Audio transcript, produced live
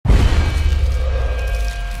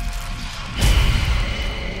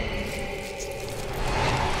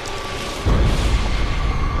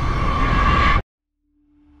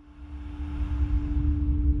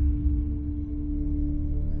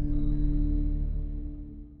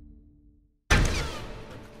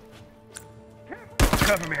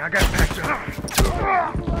cover me. I got patched up.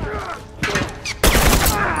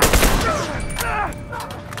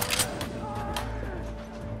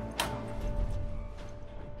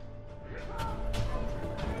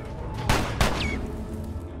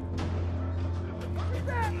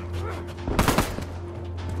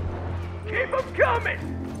 Keep them coming!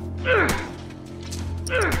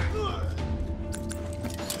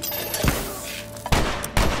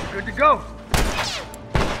 Good to go.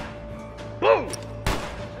 Boom!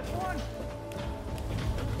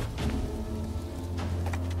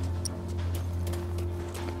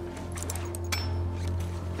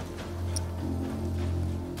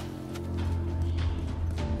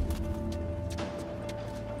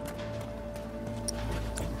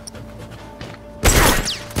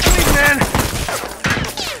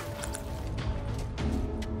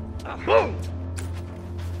 Boom!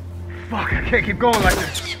 Fuck, I can't keep going like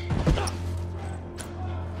this.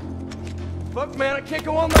 Fuck, man, I can't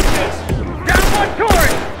go on like this! Down one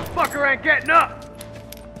turret! Fucker ain't getting up!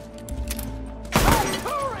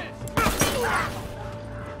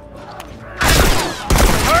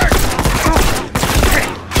 Hurt! Hey,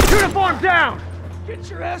 uniform down! Get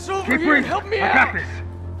your ass over Keep here breathing. and help me I out! got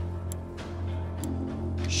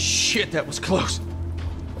this. Shit, that was close.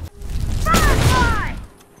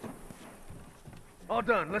 All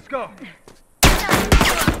done, let's go.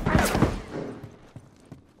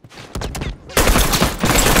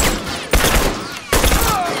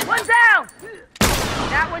 One down!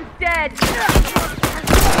 That one's dead.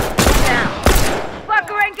 Down.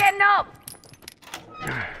 Fucker ain't getting up!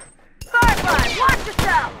 Firefly, watch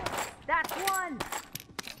yourself! That's one!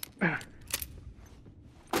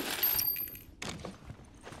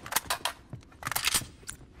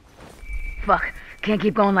 Fuck, can't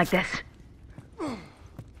keep going like this.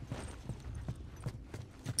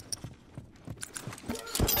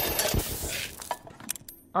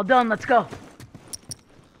 All done, let's go.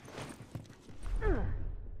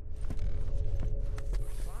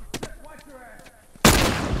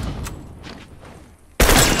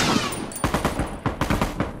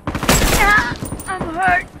 I'm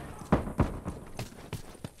hurt.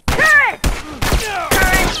 Turret!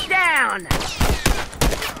 Turret down!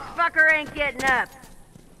 Fucker ain't getting up.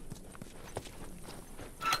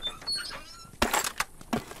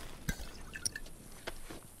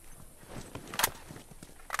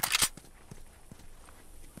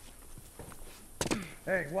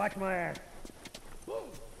 Hey, watch my ass.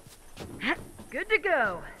 Good to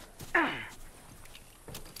go.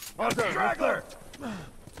 All done, let's go.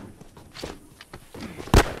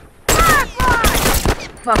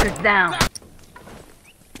 Fucker's down.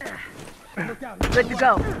 Good to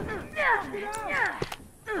go.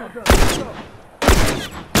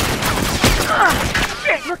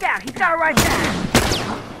 Shit, look out, he's got a right back.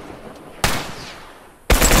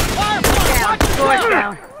 Down, door's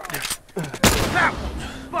down. Now,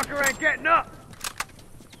 fucker ain't getting up.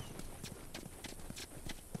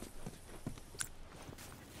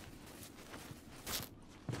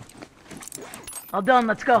 All done,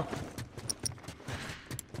 let's go.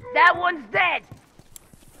 That one's dead.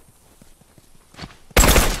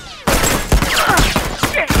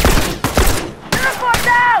 Shit! Uniform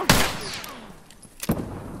down!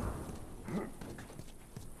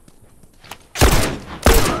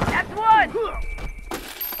 That's one!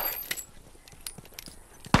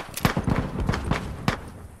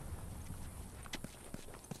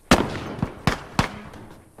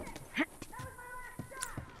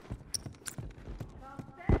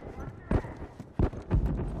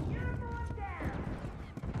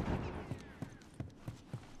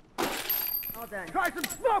 All done. Try some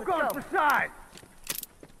smoke on Let's the side.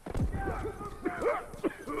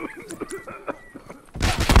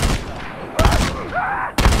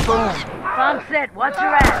 Bomb set, watch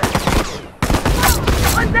your ass.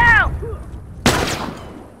 One down!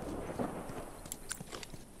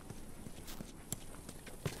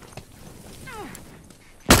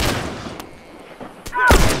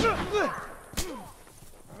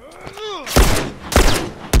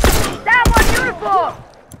 That one uniform!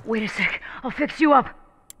 Wait a sec, I'll fix you up.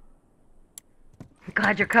 I'm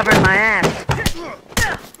glad you're covering my ass.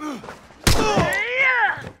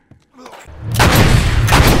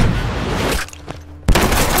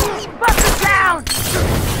 Fucker down!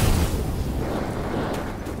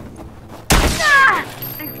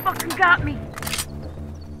 They fucking got me.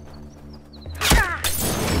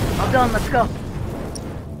 All done, let's go.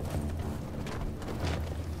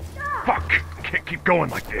 Fuck, can't keep going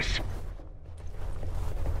like this.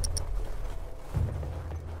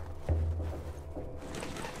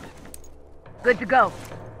 Good to go.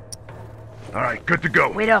 All right, good to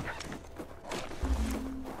go. Wait up.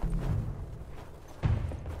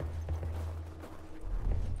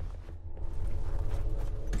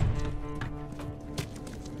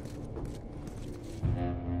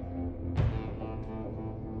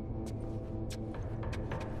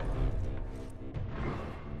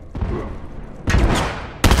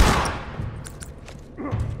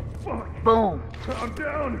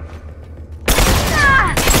 down.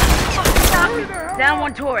 Ah! Stop me. Down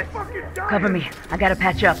one turret. Cover me. I gotta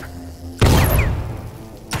patch up.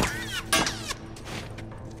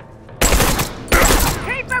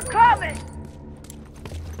 Keep him coming!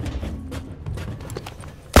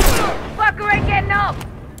 Fucker ain't getting up!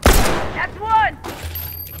 That's one!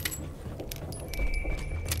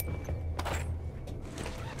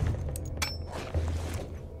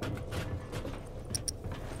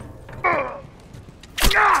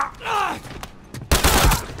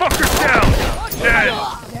 Fucker's down! Dead!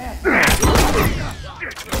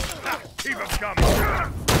 Keep him coming!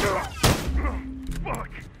 Fuck!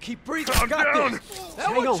 Keep breathing. I'm Got down. this.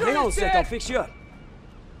 Hang on a sec. I'll fix you up.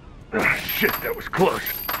 Shit, that was close.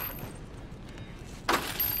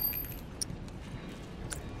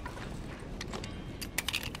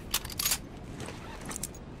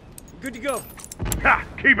 Good to go. Ha!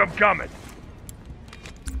 Keep him coming!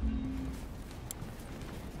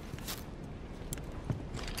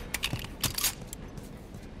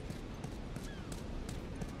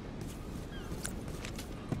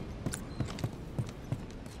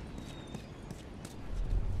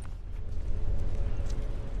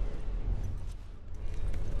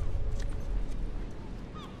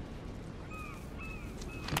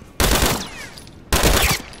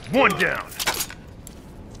 One down.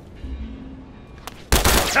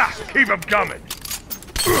 Ha! Keep him coming.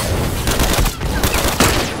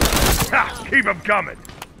 Ha! Keep him coming.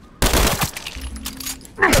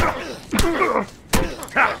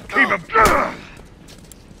 Ha! Keep him.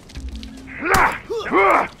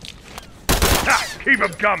 Ha! Keep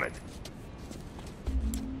him coming.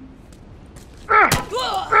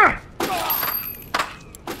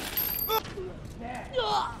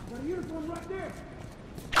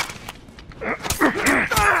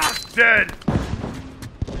 Dead.